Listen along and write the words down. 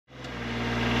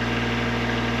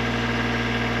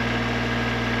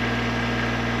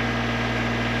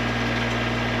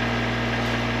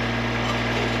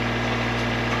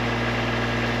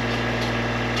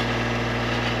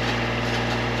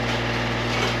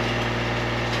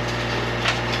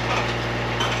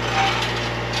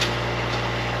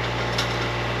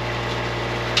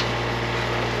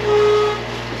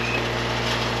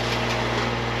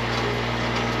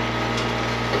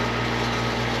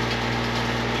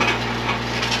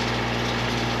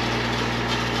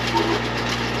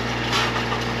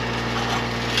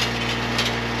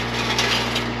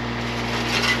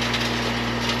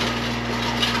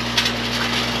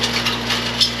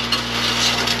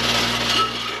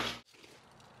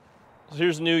So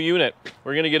here's a new unit.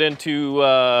 We're gonna get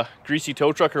into greasy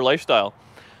tow trucker lifestyle.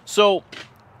 So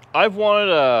I've wanted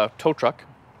a tow truck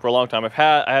for a long time. I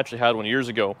actually had one years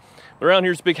ago. But around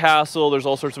here it's a big hassle. There's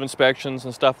all sorts of inspections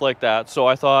and stuff like that. So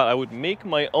I thought I would make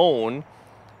my own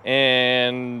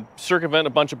and circumvent a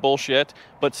bunch of bullshit,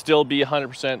 but still be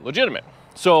 100% legitimate.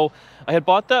 So I had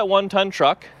bought that 1-ton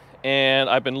truck, and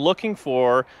I've been looking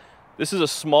for, this is a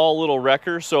small little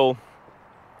wrecker. So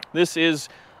this is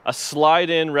a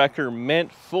slide-in wrecker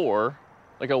meant for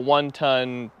like a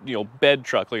 1-ton, bed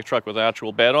truck, like a truck with an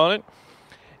actual bed on it.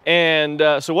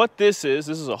 And so what this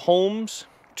is a Holmes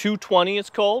 220,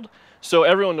 it's called. So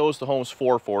everyone knows the Holmes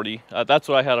 440. That's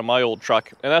what I had on my old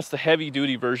truck, and that's the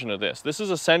heavy-duty version of this. This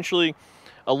is essentially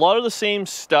a lot of the same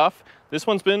stuff. This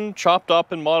one's been chopped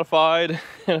up and modified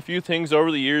and a few things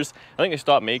over the years. I think they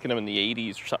stopped making them in the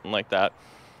 80s or something like that.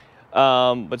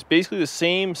 But it's basically the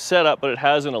same setup, but it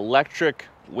has an electric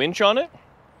winch on it.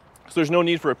 So there's no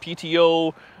need for a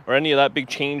PTO or any of that big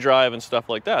chain drive and stuff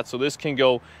like that. So this can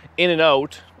go in and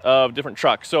out of different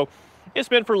trucks. So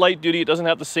it's meant for light duty. It doesn't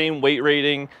have the same weight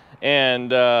rating,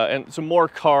 and some more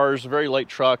cars, very light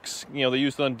trucks. They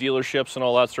use it on dealerships and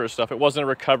all that sort of stuff. It wasn't a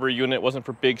recovery unit. It wasn't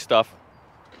for big stuff.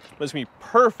 But it's gonna be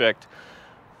perfect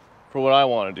for what I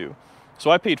want to do.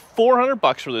 So I paid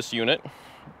 $400 for this unit.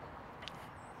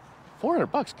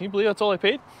 $400, can you believe that's all I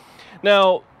paid?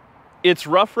 Now, it's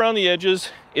rough around the edges.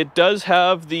 It does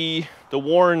have the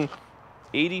worn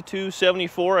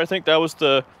 8274. I think that was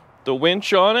the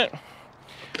winch on it,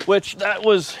 which that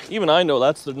was, even I know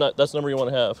that's the number you want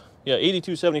to have. Yeah,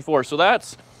 8274. So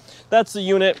that's the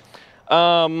unit.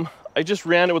 I just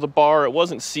ran it with a bar. It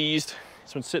wasn't seized.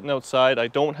 It's been sitting outside. I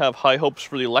don't have high hopes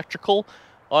for the electrical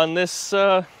on this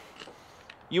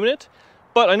unit,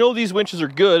 but I know these winches are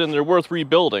good and they're worth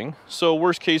rebuilding. So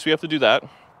worst case, we have to do that.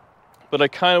 But I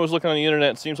kind of was looking on the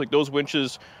internet. It seems like those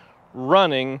winches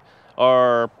running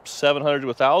are $700 to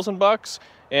 $1,000,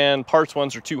 and parts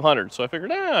ones are $200. So I figured,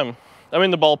 I'm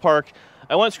in the ballpark.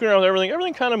 I went screwing around with everything.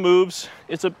 Everything kind of moves.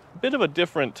 It's a bit of a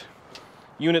different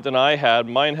unit than I had.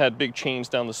 Mine had big chains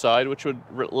down the side, which would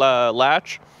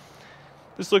latch.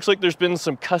 This looks like there's been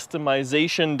some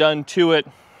customization done to it,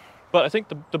 but I think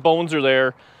the bones are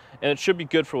there, and it should be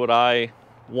good for what I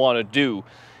want to do.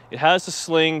 It has the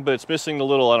sling, but it's missing the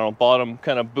little, bottom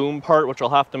kind of boom part, which I'll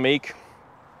have to make.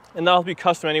 And that'll be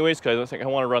custom anyways, because I think I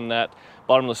want to run that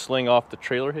bottom of the sling off the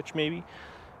trailer hitch maybe,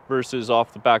 versus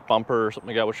off the back bumper or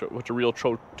something like that, which a real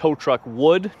tow truck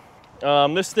would.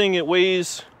 This thing, it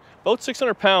weighs about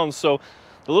 600 pounds, so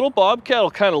the little Bobcat will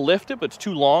kind of lift it, but it's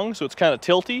too long, so it's kind of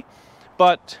tilty.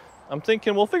 But I'm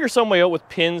thinking we'll figure some way out with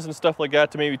pins and stuff like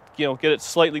that to maybe, get it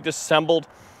slightly disassembled.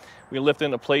 We lift it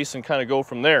into place and kind of go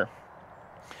from there.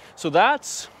 So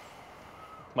that's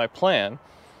my plan.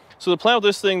 So the plan with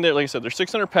this thing, like I said, they're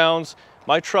 600 pounds.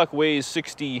 My truck weighs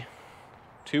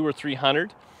 62 or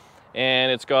 300.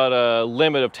 And it's got a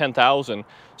limit of 10,000.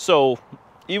 So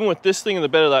even with this thing in the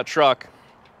bed of that truck,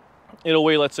 it'll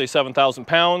weigh, let's say, 7,000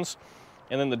 pounds.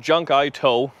 And then the junk I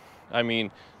tow,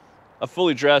 a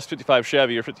fully dressed 55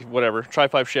 Chevy or 50 whatever,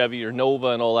 Tri-5 Chevy or Nova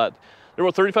and all that, they're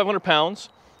about 3,500 pounds,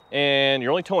 and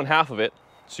you're only towing half of it.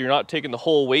 So you're not taking the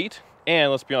whole weight. And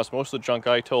let's be honest, most of the junk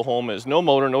I tow home is no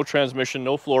motor, no transmission,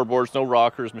 no floorboards, no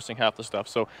rockers, missing half the stuff.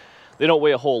 So they don't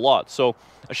weigh a whole lot. So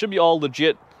I should be all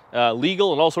legit,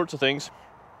 legal and all sorts of things,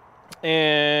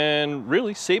 and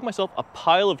really save myself a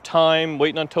pile of time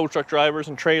waiting on tow truck drivers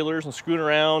and trailers and screwing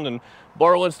around and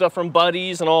borrowing stuff from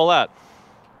buddies and all that.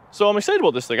 So I'm excited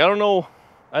about this thing. I don't know,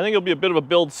 I think it'll be a bit of a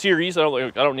build series. I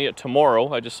don't need it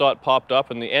tomorrow. I just saw it popped up,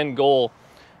 and the end goal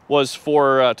was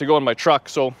for to go in my truck.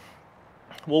 So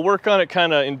we'll work on it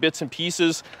kind of in bits and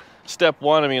pieces. Step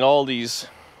one, all these,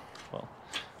 well,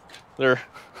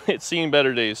 it's seen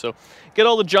better days. So get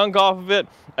all the junk off of it.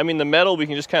 The metal, we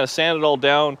can just kind of sand it all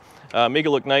down, make it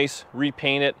look nice,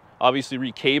 repaint it, obviously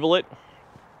recable it.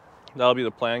 That'll be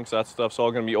the plan, because that stuff's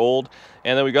all going to be old.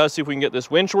 And then we got to see if we can get this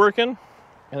winch working,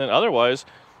 and then otherwise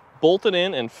bolt it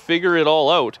in and figure it all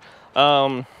out.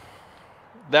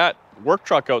 That work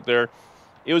truck out there,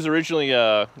 it was originally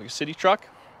like a city truck.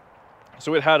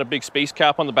 So it had a big space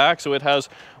cap on the back, so it has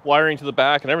wiring to the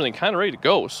back and everything kind of ready to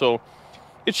go. So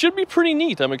it should be pretty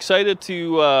neat. I'm excited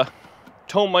to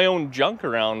tow my own junk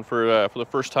around for the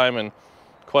first time in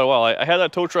quite a while. I had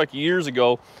that tow truck years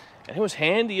ago, and it was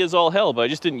handy as all hell, but I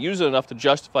just didn't use it enough to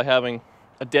justify having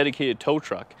a dedicated tow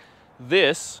truck.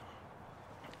 This,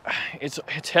 it's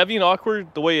heavy and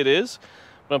awkward the way it is,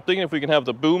 but I'm thinking if we can have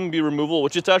the boom be removable,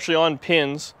 which it's actually on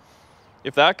pins.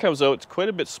 If that comes out, it's quite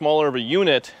a bit smaller of a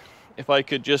unit. If I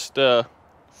could just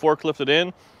forklift it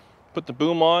in, put the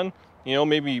boom on,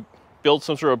 maybe build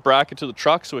some sort of bracket to the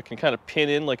truck so it can kind of pin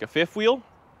in like a fifth wheel.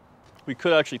 We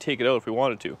could actually take it out if we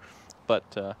wanted to, but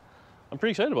I'm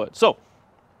pretty excited about it. So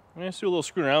I'm gonna do a little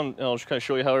screwing around and I'll just kind of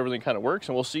show you how everything kind of works,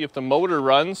 and we'll see if the motor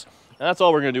runs. And that's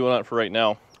all we're gonna do on it for right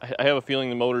now. I have a feeling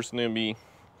the motor's gonna be,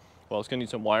 well, it's gonna need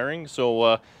some wiring,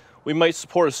 so we might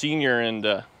support a senior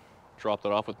and drop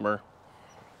that off with Mur.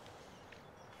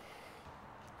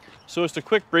 So just a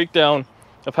quick breakdown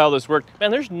of how this worked.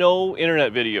 Man, there's no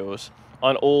internet videos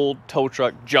on old tow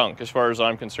truck junk as far as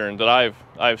I'm concerned that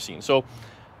I've seen. So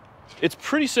it's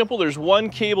pretty simple. There's one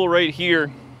cable right here,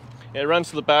 and it runs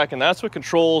to the back, and that's what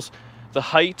controls the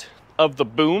height of the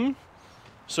boom.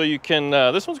 So you can,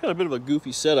 this one's got a bit of a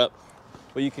goofy setup,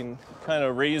 but you can kind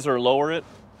of raise or lower it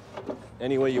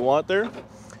any way you want there.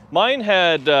 Mine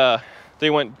had, they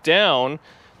went down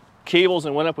cables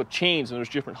and went up with chains, and there's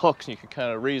different hooks, and you can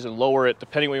kind of raise and lower it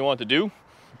depending what you want to do.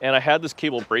 And I had this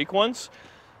cable break once,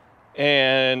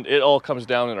 and it all comes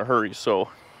down in a hurry. So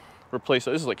replace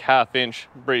it. This is like 1/2 inch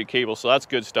braided cable, so that's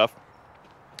good stuff.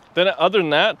 Then other than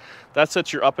that, that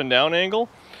sets your up and down angle.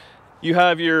 You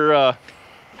have your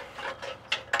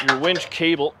winch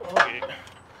cable. Okay.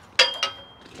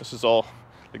 This is all,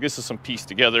 like, this is some pieced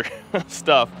together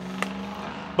stuff.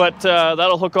 But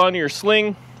that'll hook onto your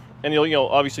sling, and you'll, you know,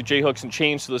 obviously J-hooks and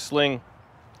chains to the sling.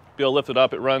 Be able to lift it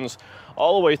up. It runs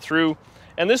all the way through.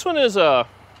 And this one is, I've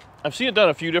seen it done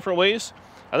a few different ways.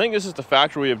 I think this is the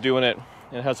factory way of doing it.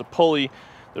 And it has a pulley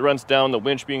that runs down, the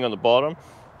winch being on the bottom.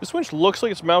 This winch looks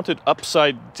like it's mounted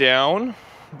upside down,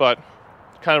 but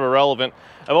kind of irrelevant.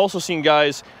 I've also seen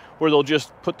guys where they'll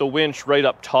just put the winch right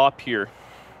up top here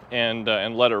and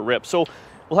let her rip. So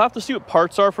we'll have to see what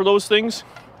parts are for those things,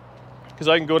 because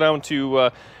I can go down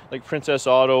to like Princess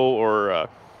Auto or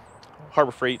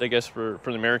Harbor Freight, I guess, for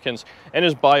the Americans, and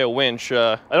just buy a winch.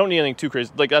 I don't need anything too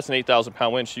crazy. Like, that's an 8,000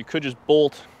 pound winch. You could just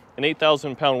bolt an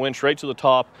 8,000 pound winch right to the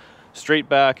top, straight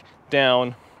back,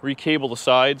 down, recable the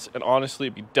sides, and honestly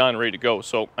it'd be done, ready to go.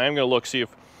 So I am gonna look, see if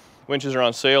winches are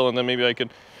on sale, and then maybe I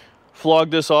could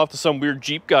flog this off to some weird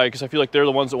Jeep guy, because I feel like they're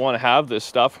the ones that want to have this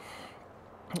stuff.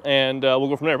 And we'll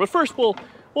go from there. But first we'll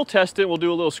test it, we'll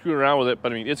do a little screwing around with it,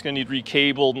 but I mean, it's gonna need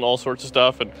recabled and all sorts of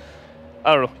stuff, and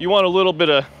I don't know, you want a little bit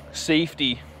of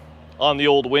safety on the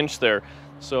old winch there.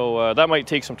 So that might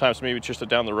take some time, so maybe it's just a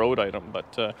down the road item.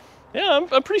 But yeah,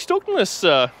 I'm pretty stoked on this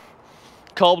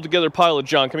cobbled together pile of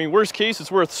junk. I mean, worst case,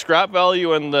 it's worth scrap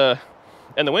value and the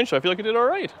winch, so I feel like it did all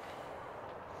right.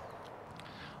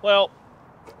 Well,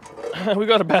 we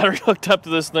got a battery hooked up to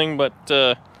this thing, but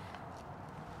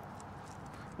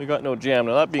we got no jam.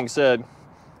 Now, that being said,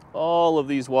 all of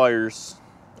these wires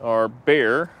are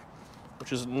bare,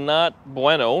 which is not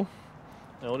bueno.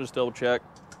 Now we'll just double check.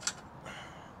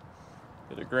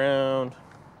 Get it ground.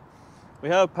 We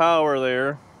have power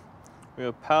there. We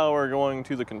have power going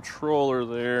to the controller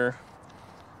there.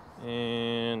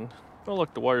 And, oh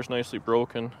look, the wire's nicely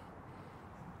broken.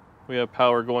 We have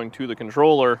power going to the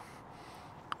controller,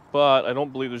 but I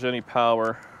don't believe there's any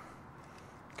power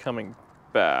coming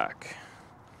back.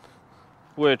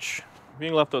 Which,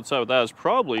 being left outside with that is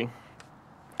probably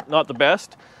not the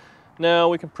best. Now,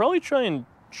 we can probably try and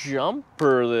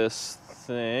jumper this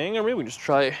thing, or maybe we just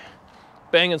try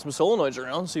banging some solenoids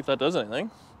around, see if that does anything.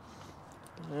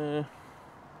 I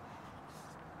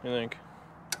think.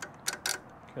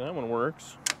 Okay, that one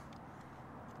works.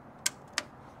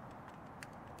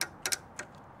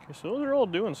 Okay, so those are all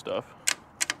doing stuff.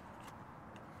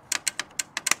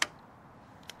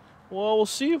 Well, we'll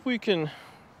see if we can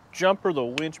jumper the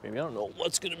winch maybe. I don't know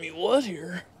what's gonna be what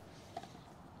here.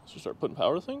 Let's just start putting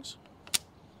power to things.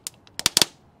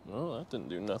 No, that didn't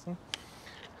do nothing.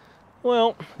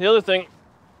 Well, the other thing,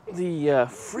 the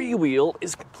freewheel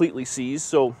is completely seized,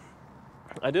 so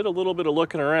I did a little bit of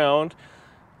looking around.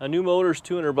 A new motor's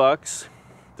 $200.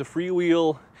 The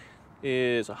freewheel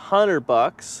is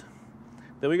 $100.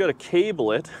 Then we got to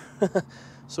cable it.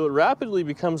 So it rapidly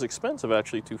becomes expensive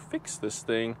actually to fix this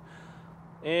thing.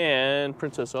 And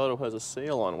Princess Auto has a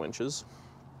sale on winches.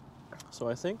 So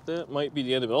I think that might be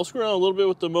the end of it. I'll screw around a little bit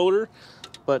with the motor,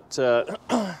 but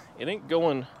it ain't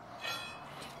going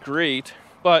great,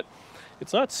 but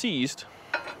it's not seized.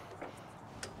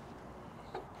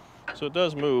 So it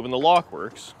does move, and the lock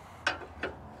works.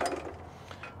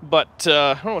 But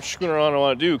I don't know what screwing around I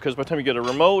want to do, because by the time you get a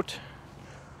remote,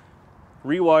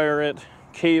 rewire it,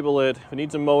 cable it, if it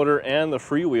needs a motor and the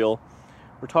freewheel,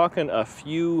 we're talking a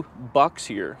few bucks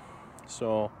here.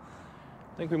 So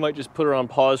I think we might just put her on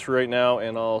pause for right now,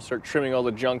 and I'll start trimming all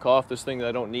the junk off this thing that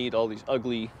I don't need, all these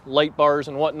ugly light bars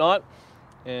and whatnot,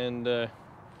 and get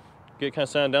it kind of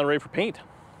sanded down, ready for paint.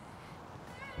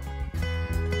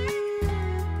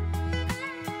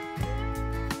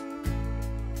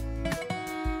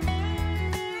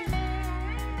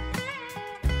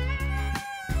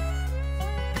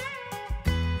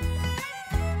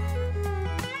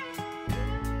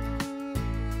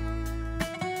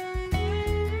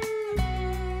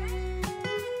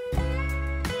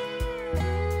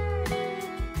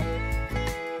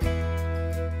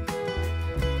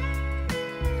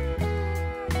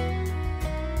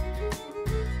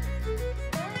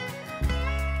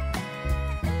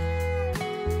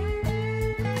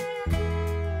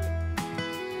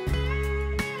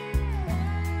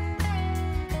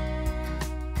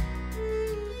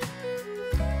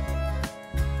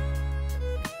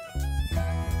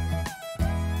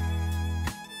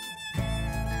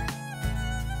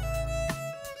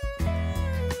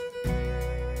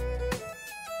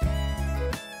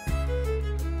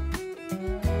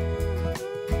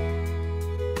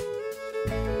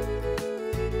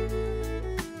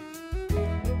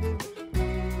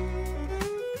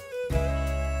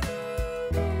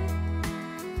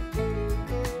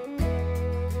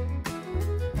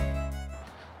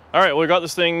 All right, well, we got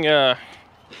this thing down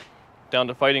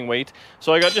to fighting weight.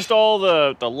 So I got just all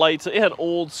the lights. It had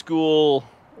old school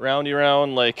roundy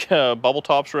round like bubble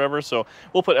tops or whatever, so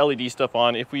we'll put LED stuff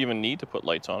on if we even need to put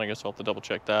lights on. I guess I'll have to double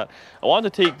check that. I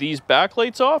wanted to take these back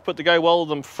lights off, but the guy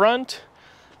welded them front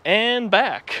and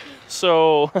back,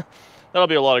 so that'll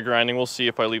be a lot of grinding. We'll see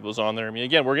if I leave those on there. I mean,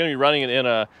 again, we're going to be running it in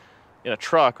a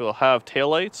truck. We'll have tail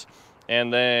lights,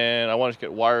 and then I wanted to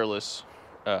get wireless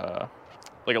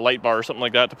like a light bar or something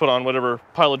like that to put on whatever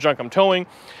pile of junk I'm towing.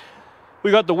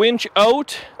 We got the winch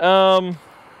out.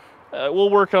 We'll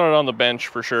work on it on the bench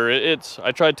for sure.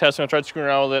 I tried testing, I tried screwing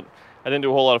around with it. I didn't do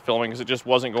a whole lot of filming because it just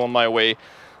wasn't going my way.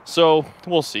 So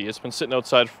we'll see. It's been sitting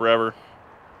outside forever.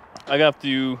 I have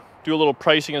to do a little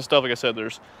pricing and stuff. Like I said,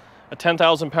 there's a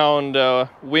 10,000 pound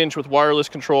winch with wireless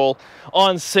control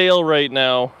on sale right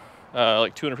now,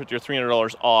 like $250 or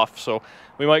 $300 off. So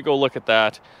we might go look at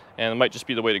that, and it might just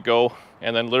be the way to go.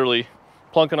 And then literally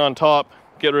plunk it on top,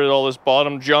 get rid of all this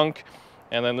bottom junk,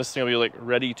 and then this thing will be like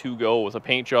ready to go with a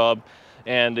paint job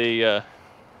and a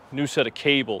new set of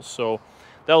cables. So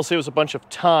that'll save us a bunch of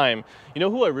time. You know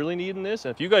who I really need in this?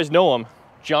 And if you guys know him,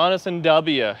 Jonathan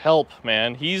W. Help,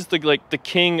 man. He's the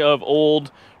king of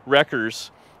old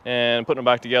wreckers and putting them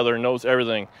back together and knows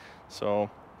everything. So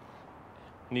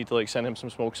need to like send him some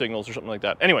smoke signals or something like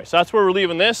that. Anyway, so that's where we're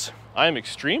leaving this. I am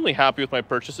extremely happy with my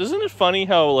purchase. Isn't it funny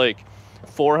how like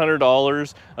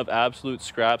 $400 of absolute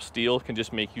scrap steel can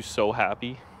just make you so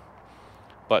happy?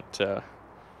 But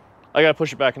I gotta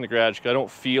push it back in the garage because I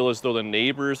don't feel as though the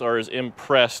neighbors are as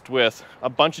impressed with a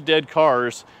bunch of dead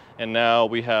cars and now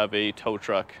we have a tow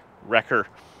truck wrecker.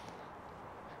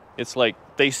 It's like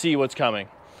they see what's coming.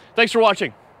 Thanks for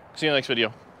watching. See you in the next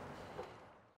video.